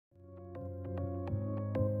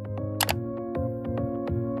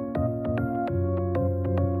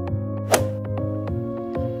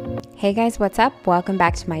Hey guys, what's up? Welcome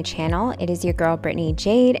back to my channel. It is your girl Brittany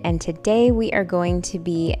Jade, and today we are going to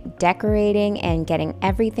be decorating and getting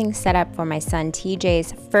everything set up for my son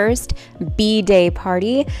TJ's first bee day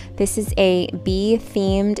party. This is a bee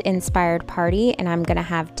themed inspired party, and I'm gonna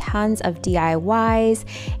have tons of DIYs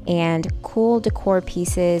and cool decor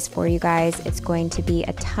pieces for you guys. It's going to be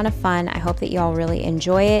a ton of fun. I hope that you all really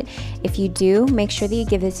enjoy it. If you do, make sure that you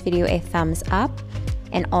give this video a thumbs up.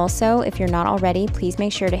 And also, if you're not already, please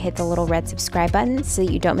make sure to hit the little red subscribe button so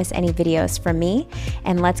that you don't miss any videos from me.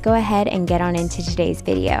 And let's go ahead and get on into today's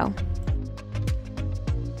video.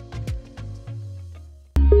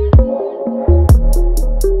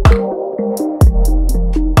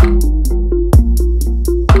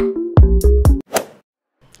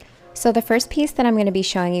 So the first piece that I'm going to be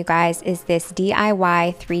showing you guys is this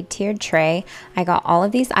DIY 3-tiered tray. I got all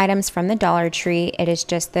of these items from the Dollar Tree. It is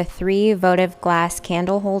just the 3 votive glass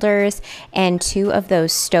candle holders and 2 of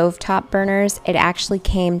those stovetop burners. It actually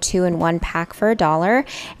came 2 in 1 pack for $1,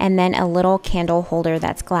 and then a little candle holder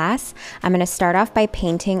that's glass. I'm going to start off by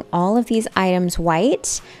painting all of these items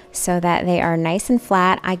white so that they are nice and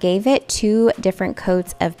flat. I gave it 2 different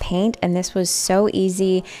coats of paint, and this was so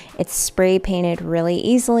easy. It's spray painted really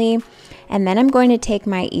easily. And then I'm going to take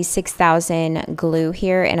my E6000 glue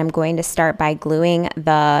here, and I'm going to start by gluing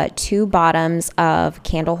the 2 bottoms of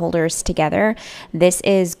candle holders together. This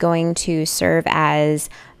is going to serve as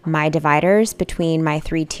my dividers between my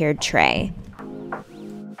 3-tiered tray.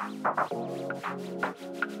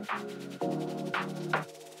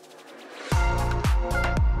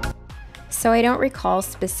 So I don't recall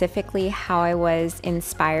specifically how I was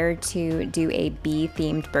inspired to do a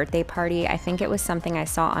bee-themed birthday party. I think it was something I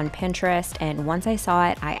saw on Pinterest, and once I saw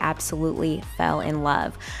it, I absolutely fell in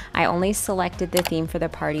love. I only selected the theme for the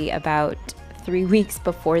party about 3 weeks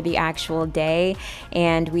before the actual day,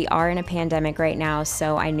 and we are in a pandemic right now,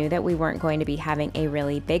 so I knew that we weren't going to be having a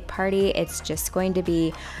really big party. It's just going to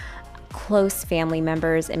be close family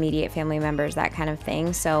members, immediate family members, that kind of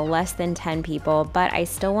thing. So less than 10 people, but I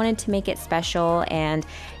still wanted to make it special and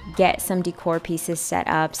get some decor pieces set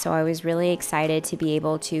up. So I was really excited to be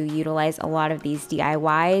able to utilize a lot of these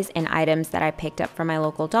DIYs and items that I picked up from my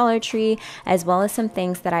local Dollar Tree, as well as some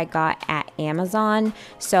things that I got at Amazon.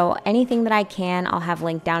 So anything that I can, I'll have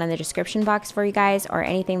linked down in the description box for you guys, or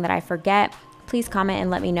anything that I forget, please comment and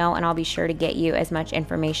let me know, and I'll be sure to get you as much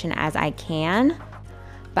information as I can.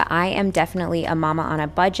 But I am definitely a mama on a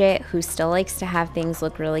budget who still likes to have things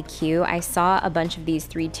look really cute. I saw a bunch of these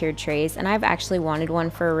 3-tiered trays, and I've actually wanted one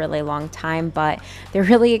for a really long time, but they're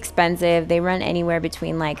really expensive. They run anywhere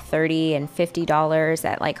between like $30 and $50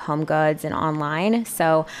 at like Home Goods and online.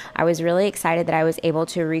 So I was really excited that I was able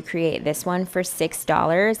to recreate this one for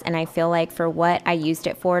 $6, and I feel like for what I used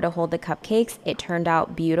it for to hold the cupcakes, it turned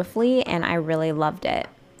out beautifully, and I really loved it.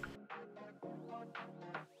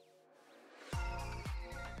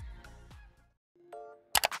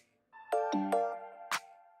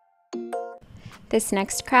 This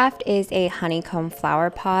next craft is a honeycomb flower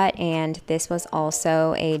pot, and this was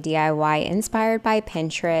also a DIY inspired by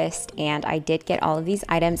Pinterest, and I did get all of these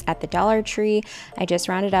items at the Dollar Tree. I just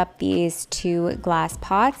rounded up these 2 glass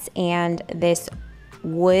pots and this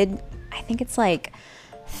wood, I think it's like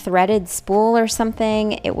threaded spool or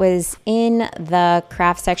something. It was in the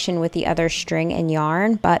craft section with the other string and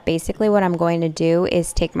yarn, but basically what I'm going to do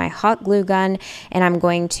is take my hot glue gun and I'm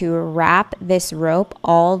going to wrap this rope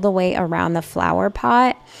all the way around the flower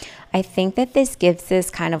pot. I think that this gives this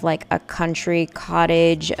kind of like a country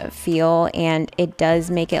cottage feel, and it does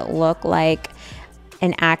make it look like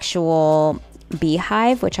an actual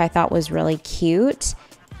beehive, which I thought was really cute.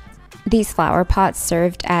 These flower pots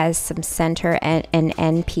served as some center and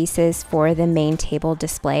end pieces for the main table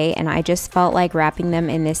display, and I just felt like wrapping them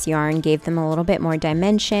in this yarn gave them a little bit more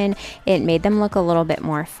dimension. It made them look a little bit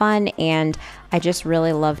more fun, and I just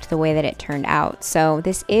really loved the way that it turned out. So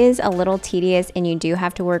this is a little tedious, and you do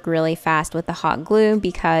have to work really fast with the hot glue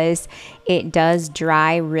because it does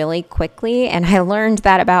dry really quickly, and I learned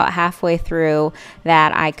that about halfway through,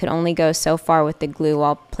 that I could only go so far with the glue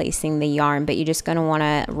while placing the yarn, but you're just going to want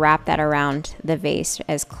to wrap that around the vase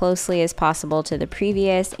as closely as possible to the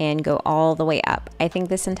previous and go all the way up. I think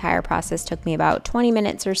this entire process took me about 20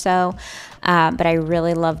 minutes or so, but I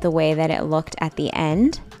really love the way that it looked at the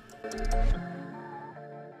end.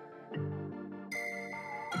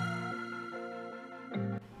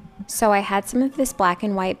 So I had some of this black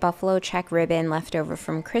and white buffalo check ribbon left over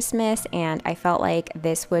from Christmas, and I felt like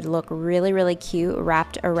this would look really, really cute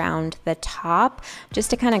wrapped around the top, just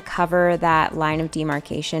to kind of cover that line of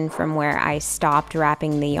demarcation from where I stopped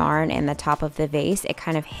wrapping the yarn and the top of the vase. It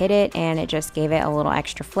kind of hit it and it just gave it a little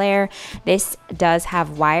extra flair. This does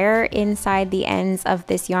have wire inside the ends of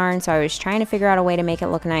this yarn, so I was trying to figure out a way to make it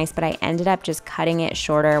look nice, but I ended up just cutting it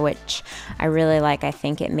shorter, which I really like. I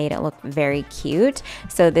think it made it look very cute.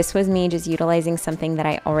 So this was me just utilizing something that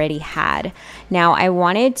I already had. Now I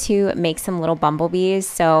wanted to make some little bumblebees,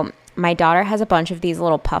 so my daughter has a bunch of these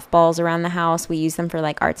little puff balls around the house. We use them for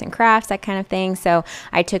like arts and crafts, that kind of thing. So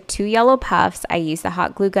I took 2 yellow puffs, I used the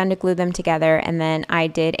hot glue gun to glue them together, and then I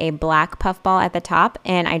did a black puff ball at the top,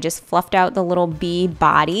 and I just fluffed out the little bee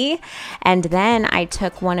body. And then I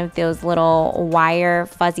took one of those little wire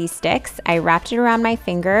fuzzy sticks, I wrapped it around my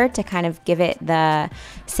finger to kind of give it the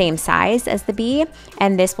same size as the bee,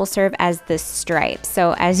 and this will serve as the stripe.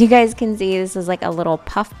 So as you guys can see, this is like a little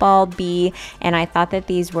puff ball bee, and I thought that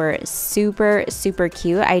these were super, super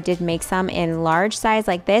cute. I did make some in large size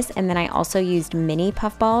like this, and then I also used mini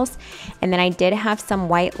puff balls. And then I did have some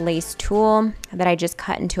white lace tulle that I just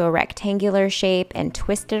cut into a rectangular shape and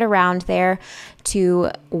twisted around there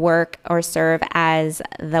to work or serve as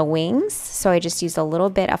the wings. So I just used a little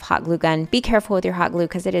bit of hot glue gun. Be careful with your hot glue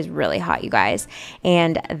because it is really hot, you guys.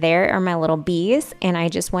 And there are my little bees, and I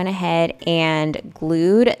just went ahead and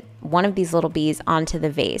glued one of these little bees onto the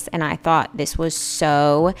vase, and I thought this was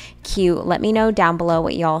so cute. Let me know down below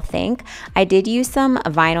what y'all think. I did use some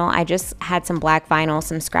vinyl. I just had some black vinyl,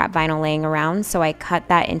 some scrap vinyl laying around, so I cut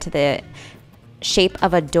that into the shape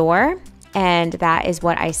of a door, and that is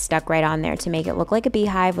what I stuck right on there to make it look like a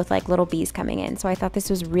beehive with like little bees coming in. So I thought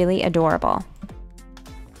this was really adorable.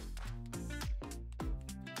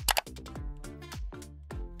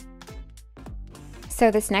 So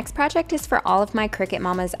this next project is for all of my Cricut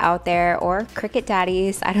mamas out there, or Cricut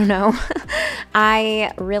daddies, I don't know.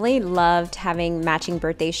 I really loved having matching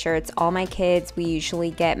birthday shirts. All my kids, we usually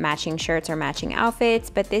get matching shirts or matching outfits,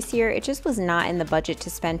 but this year it just was not in the budget to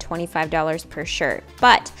spend $25 per shirt.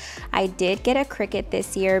 But I did get a Cricut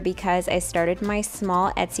this year because I started my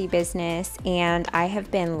small Etsy business, and I have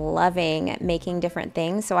been loving making different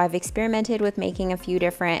things. So I've experimented with making a few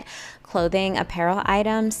different clothing apparel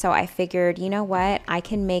items, so I figured, you know what, I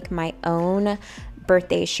can make my own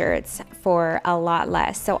birthday shirts for a lot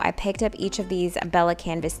less. So I picked up each of these Bella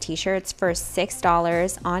Canvas t-shirts for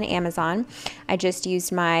 $6 on Amazon. I just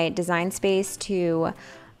used my design space to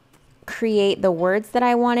create the words that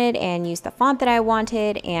I wanted and use the font that I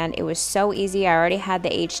wanted, and it was so easy. I already had the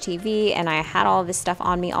HTV and I had all of this stuff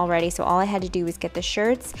on me already, so all I had to do was get the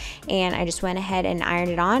shirts, and I just went ahead and ironed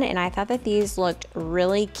it on, and I thought that these looked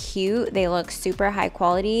really cute. They look super high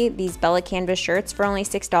quality. These Bella Canvas shirts for only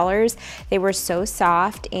 $6. They were so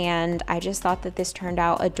soft, and I just thought that this turned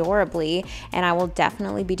out adorably, and I will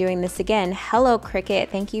definitely be doing this again. Hello Cricut,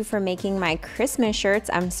 thank you for making my Christmas shirts.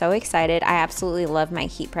 I'm so excited. I absolutely love my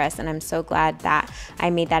heat press, and I'm so glad that I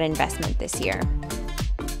made that investment this year.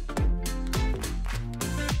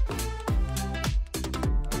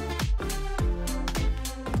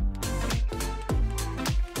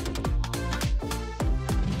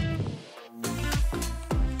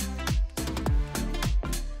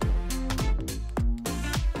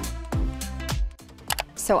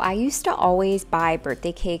 So I used to always buy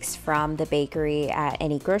birthday cakes from the bakery at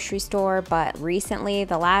any grocery store, but recently,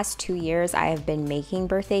 the last 2 years, I have been making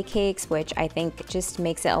birthday cakes, which I think just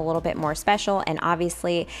makes it a little bit more special, and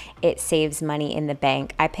obviously it saves money in the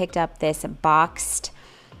bank. I picked up this boxed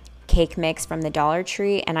cake mix from the Dollar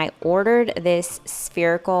Tree, and I ordered this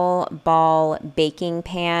spherical ball baking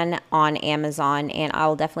pan on Amazon, and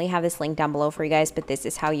I'll definitely have this link down below for you guys, but this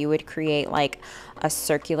is how you would create like a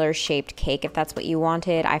circular shaped cake if that's what you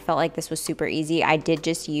wanted. I felt like this was super easy. I did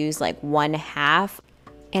just use like 1/2,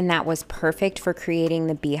 and that was perfect for creating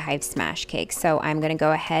the beehive smash cake. So I'm gonna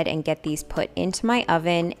go ahead and get these put into my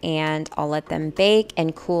oven, and I'll let them bake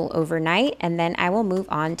and cool overnight, and then I will move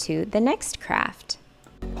on to the next craft.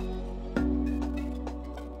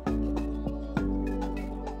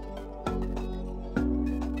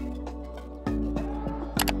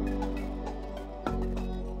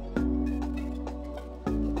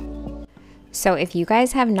 So if you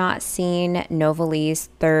guys have not seen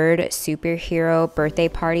Novalee's third superhero birthday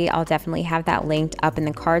party, I'll definitely have that linked up in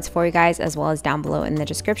the cards for you guys, as well as down below in the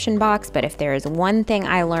description box. But if there is one thing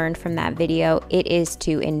I learned from that video, it is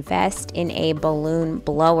to invest in a balloon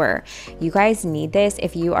blower. You guys need this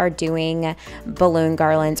if you are doing balloon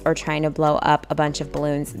garlands or trying to blow up a bunch of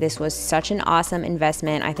balloons. This was such an awesome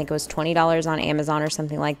investment. I think it was $20 on Amazon or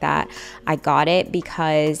something like that. I got it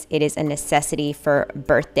because it is a necessity for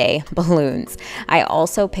birthday balloons. I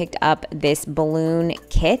also picked up this balloon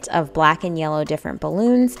kit of black and yellow different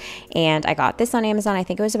balloons, and I got this on Amazon. I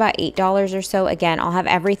think it was about $8 or so. Again, I'll have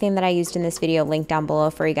everything that I used in this video linked down below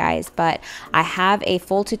for you guys, but I have a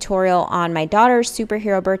full tutorial on my daughter's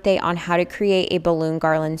superhero birthday on how to create a balloon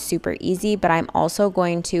garland super easy, but I'm also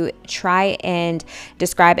going to try and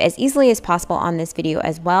describe as easily as possible on this video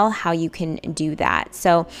as well how you can do that.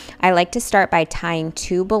 So I like to start by tying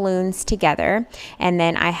 2 balloons together, and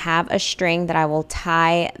then I have a string that I will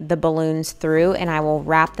tie the balloons through, and I will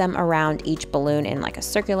wrap them around each balloon in like a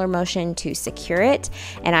circular motion to secure it,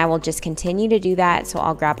 and I will just continue to do that. So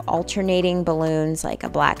I'll grab alternating balloons, like a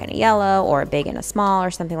black and a yellow, or a big and a small, or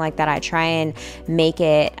something like that. I try and make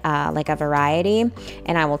it like a variety,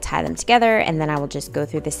 and I will tie them together, and then I will just go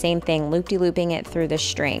through the same thing, loop-de-looping it through the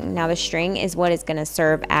string. Now the string is what is going to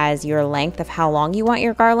serve as your length of how long you want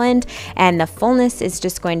your garland, and the fullness is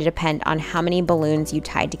just going to depend on how many balloons you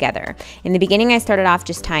tied together. In the beginning, I started off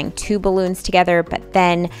just tying 2 balloons together, but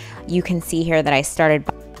then you can see here that I started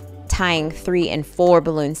tying 3 and 4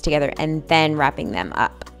 balloons together and then wrapping them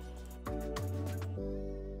up.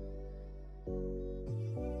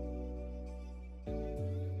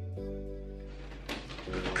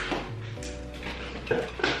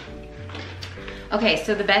 Okay,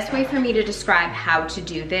 so the best way for me to describe how to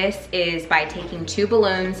do this is by taking 2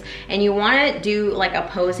 balloons, and you want to do like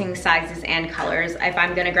opposing sizes and colors. If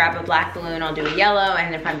I'm going to grab a black balloon, I'll do a yellow,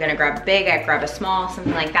 and if I'm going to grab a big, I grab a small,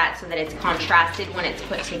 something like that, so that it's contrasted when it's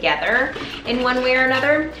put together in one way or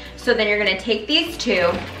another. So then you're going to take these 2,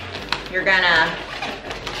 you're going to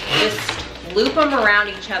just loop them around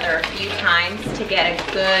each other a few times to get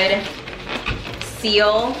a good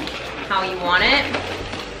seal how you want it.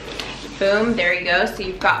 Boom, there you go. So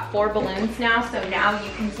you've got 4 balloons now. So now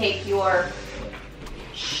you can take your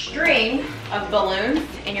string of balloons,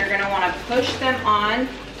 and you're gonna wanna push them on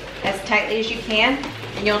as tightly as you can,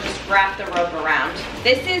 and you'll just wrap the rope around.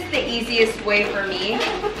 This is the easiest way for me.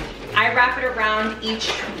 I wrap it around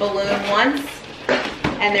each balloon once,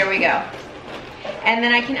 and there we go. And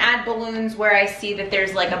then I can add balloons where I see that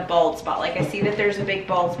there's like a bald spot. Like I see that there's a big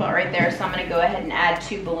bald spot right there, so I'm gonna go ahead and add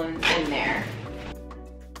 2 balloons in there.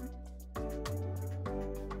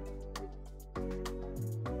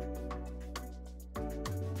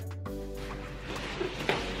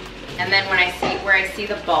 And then when I see where I see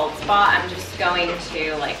the bald spot, I'm just going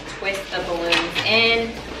to like twist the balloons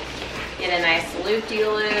in, get a nice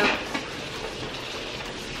loop-de-loop.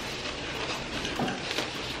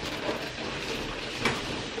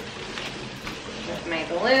 With my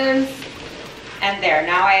balloons, and there,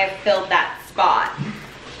 now I have filled that spot.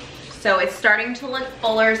 So it's starting to look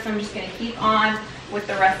fuller, so I'm just gonna keep on with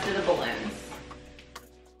the rest of the balloons.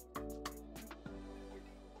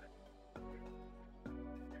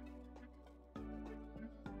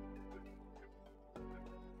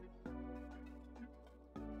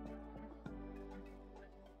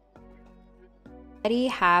 I already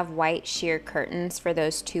have white sheer curtains for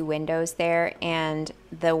those 2 windows there, and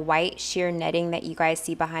the white sheer netting that you guys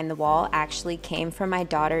see behind the wall actually came from my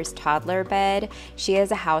daughter's toddler bed. She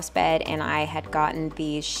has a house bed, and I had gotten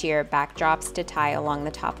these sheer backdrops to tie along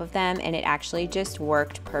the top of them, and it actually just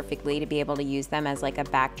worked perfectly to be able to use them as like a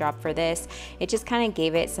backdrop for this. It just kind of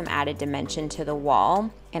gave it some added dimension to the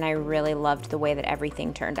wall, and I really loved the way that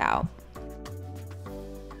everything turned out.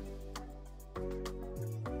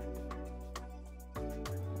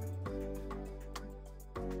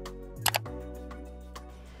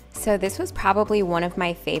 So this was probably one of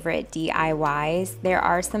my favorite DIYs. There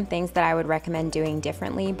are some things that I would recommend doing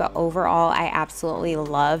differently, but overall I absolutely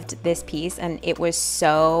loved this piece, and it was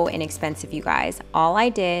so inexpensive, you guys. All I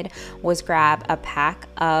did was grab a pack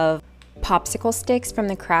of popsicle sticks from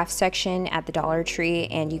the craft section at the Dollar Tree,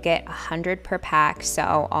 and you get 100 per pack,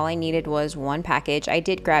 so all I needed was 1 package. I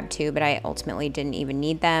did grab 2, but I ultimately didn't even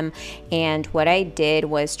need them. And what I did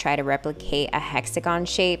was try to replicate a hexagon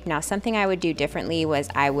shape. Now something I would do differently was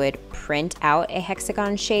I would print out a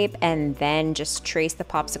hexagon shape and then just trace the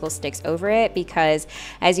popsicle sticks over it, because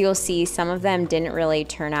as you'll see, some of them didn't really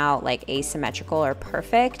turn out like asymmetrical or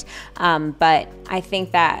perfect, but I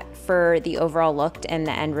think that for the overall look and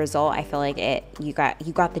the end result, I feel like you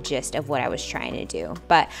got the gist of what I was trying to do.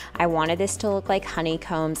 But I wanted this to look like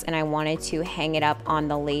honeycombs, and I wanted to hang it up on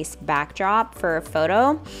the lace backdrop for a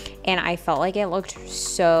photo, and I felt like it looked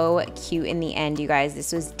so cute in the end, you guys.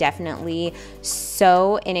 This was definitely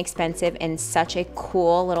so inexpensive and such a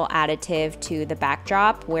cool little additive to the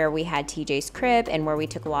backdrop where we had TJ's crib and where we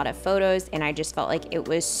took a lot of photos, and I just felt like it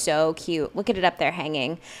was so cute. Look at it up there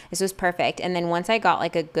hanging. This was perfect. And then once I got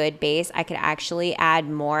like a good base, I could actually add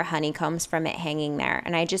more honeycombs from it hanging there,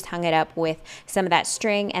 and I just hung it up with some of that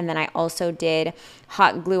string, and then I also did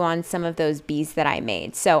hot glue on some of those bees that I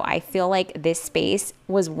made. So I feel like this space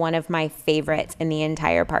was one of my favorites in the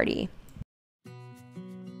entire party.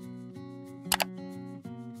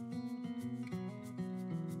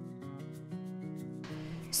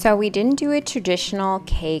 So we didn't do a traditional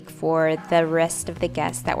cake for the rest of the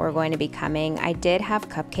guests that were going to be coming. I did have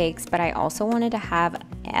cupcakes, but I also wanted to have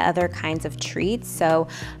other kinds of treats. So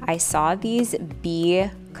I saw these bee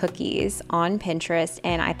cookies on Pinterest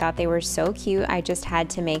and I thought they were so cute. I just had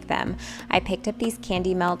to make them. I picked up these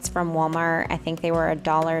candy melts from Walmart. I think they were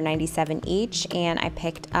 $1.97 each, and I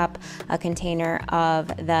picked up a container of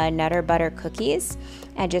the Nutter Butter cookies.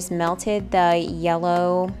 I just melted the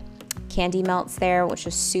yellow candy melts there, which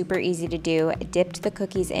was super easy to do. Dipped the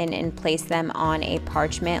cookies in and placed them on a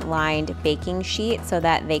parchment lined baking sheet so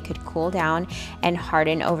that they could cool down and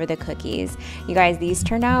harden over the cookies. You guys, these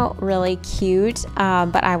turned out really cute,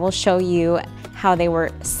 but I will show you how they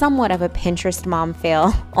were somewhat of a Pinterest mom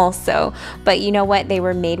fail also. But you know what? They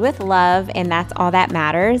were made with love, and that's all that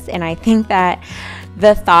matters. And I think that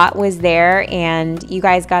the thought was there, and you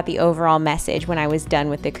guys got the overall message when I was done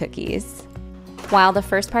with the cookies. While the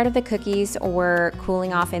first part of the cookies were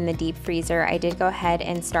cooling off in the deep freezer, I did go ahead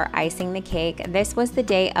and start icing the cake. This was the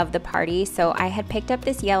day of the party, so I had picked up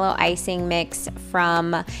this yellow icing mix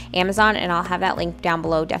from Amazon, and I'll have that link down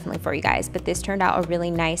below definitely for you guys. But this turned out a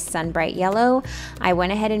really nice sun-bright yellow. I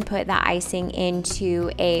went ahead and put the icing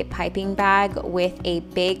into a piping bag with a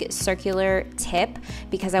big circular tip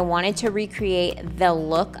because I wanted to recreate the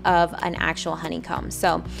look of an actual honeycomb.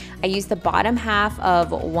 So I used the bottom half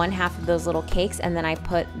of one half of those little cakes, and then I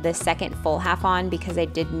put the second full half on because I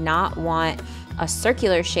did not want a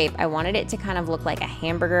circular shape. I wanted it to kind of look like a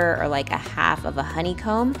hamburger or like a half of a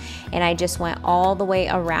honeycomb, and I just went all the way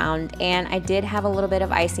around. And I did have a little bit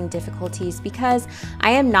of icing difficulties because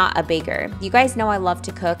I am not a baker. You guys know I love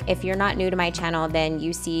to cook. If you're not new to my channel, then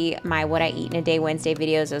you see my What I Eat in a Day Wednesday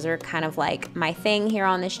videos. Those are kind of like my thing here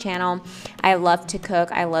on this channel. I love to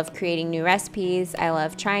cook. I love creating new recipes. I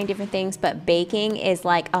love trying different things, but baking is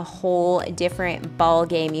like a whole different ball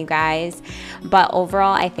game, you guys. But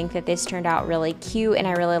overall, I think that this turned out really cute, and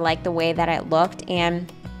I really like the way that it looked. And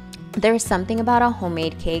there's something about a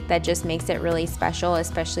homemade cake that just makes it really special,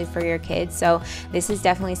 especially for your kids. So this is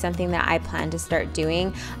definitely something that I plan to start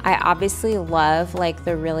doing. I obviously love like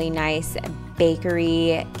the really nice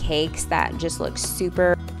bakery cakes that just look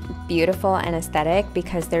super beautiful and aesthetic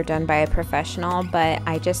because they're done by a professional, but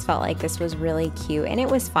I just felt like this was really cute, and it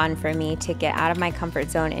was fun for me to get out of my comfort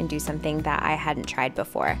zone and do something that I hadn't tried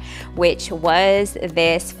before, which was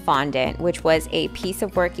this fondant, which was a piece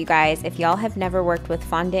of work, you guys. If y'all have never worked with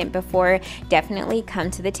fondant before, definitely come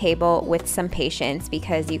to the table with some patience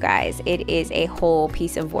because you guys, it is a whole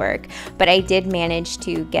piece of work. But I did manage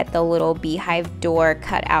to get the little beehive door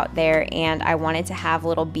cut out there, and I wanted to have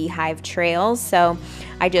little beehive trails, so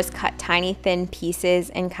I just cut tiny thin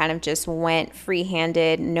pieces and kind of just went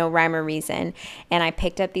free-handed, no rhyme or reason. And I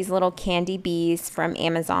picked up these little candy bees from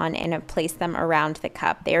Amazon and I placed them around the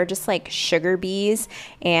cup. They are just like sugar bees,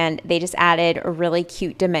 and they just added a really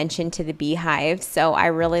cute dimension to the beehive. So I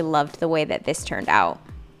really loved the way that this turned out.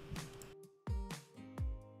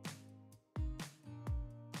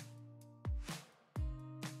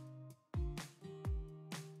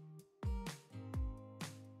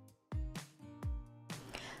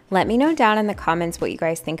 Let me know down in the comments what you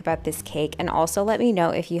guys think about this cake, and also let me know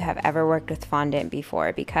if you have ever worked with fondant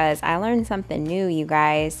before because I learned something new, you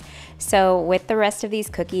guys. So with the rest of these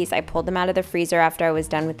cookies, I pulled them out of the freezer after I was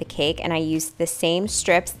done with the cake, and I used the same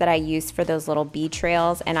strips that I used for those little bee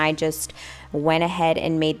trails, and I just went ahead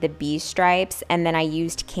and made the bee stripes, and then I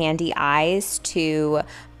used candy eyes to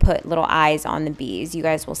put little eyes on the bees. You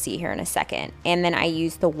guys will see here in a second. And then I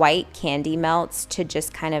used the white candy melts to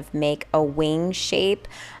just kind of make a wing shape.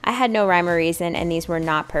 I had no rhyme or reason, and these were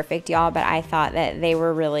not perfect, y'all, but I thought that they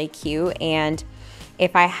were really cute, and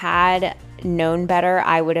If I had known better,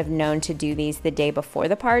 I would have known to do these the day before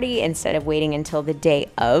the party instead of waiting until the day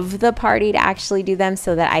of the party to actually do them,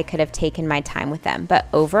 so that I could have taken my time with them. But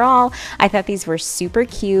overall, I thought these were super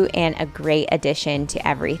cute and a great addition to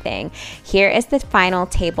everything. Here is the final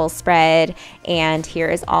table spread, and here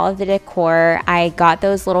is all of the decor. I got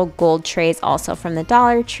those little gold trays also from the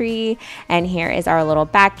Dollar Tree, and here is our little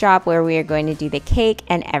backdrop where we are going to do the cake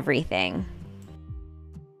and everything.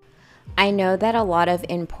 I know that a lot of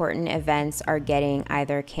important events are getting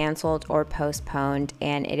either canceled or postponed,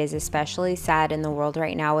 and it is especially sad in the world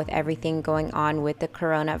right now with everything going on with the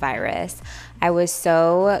coronavirus. I was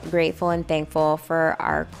so grateful and thankful for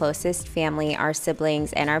our closest family, our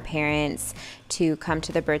siblings, and our parents to come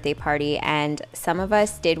to the birthday party, and some of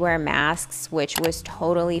us did wear masks, which was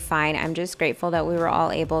totally fine. I'm just grateful that we were all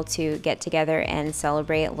able to get together and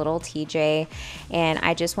celebrate little TJ, and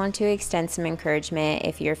I just want to extend some encouragement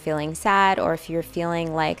if you're feeling sad or if you're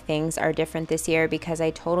feeling like things are different this year, because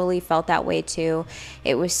I totally felt that way too.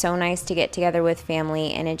 It was so nice to get together with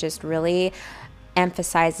family, and it just really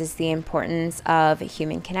emphasizes the importance of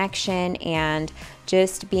human connection and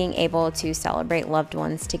just being able to celebrate loved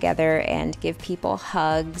ones together and give people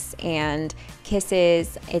hugs and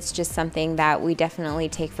kisses. It's just something that we definitely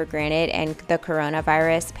take for granted, and the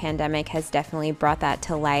coronavirus pandemic has definitely brought that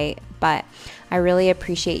to light. But I really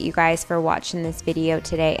appreciate you guys for watching this video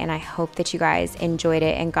today, and I hope that you guys enjoyed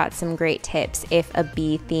it and got some great tips if a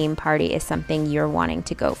bee theme party is something you're wanting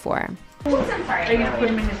to go for. Are you gonna put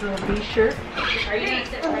him in his little bee shirt?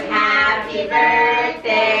 Happy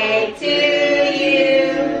birthday to you.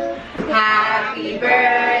 Happy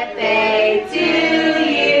birthday to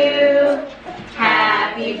you.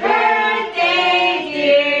 Happy birthday,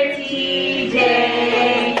 dear TJ.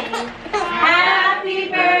 Happy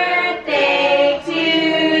birthday to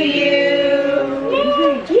you.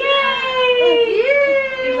 Yay!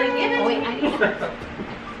 He's like, get it. Oh, wait, I need it.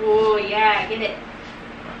 Oh, yeah, get it.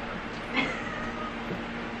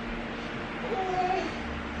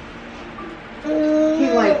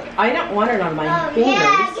 He's like, I don't want it on my fingers.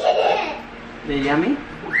 Yeah, get it. They're yummy?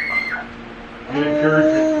 I'm gonna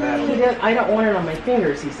encourage He it. does, I don't want it on my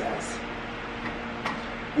fingers, he says.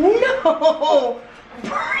 No!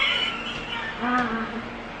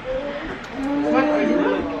 What are you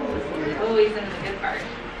doing? Oh, he's in the good part.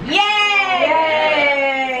 Yay!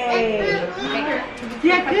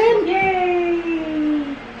 Yeah, good. Yay!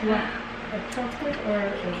 Do you want a chocolate or a...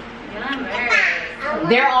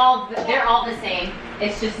 They're all the same.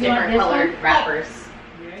 It's just different colored wrappers.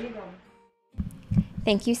 There you go.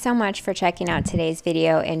 Thank you so much for checking out today's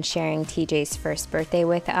video and sharing TJ's first birthday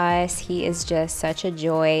with us. He is just such a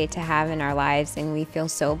joy to have in our lives, and we feel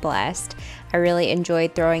so blessed. I really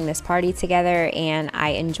enjoyed throwing this party together, and I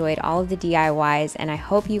enjoyed all of the DIYs, and I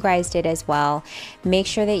hope you guys did as well. Make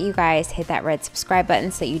sure that you guys hit that red subscribe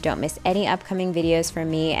button so that you don't miss any upcoming videos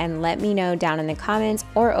from me, and let me know down in the comments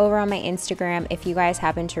or over on my Instagram if you guys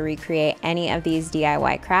happen to recreate any of these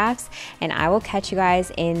DIY crafts, and I will catch you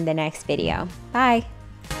guys in the next video. Bye!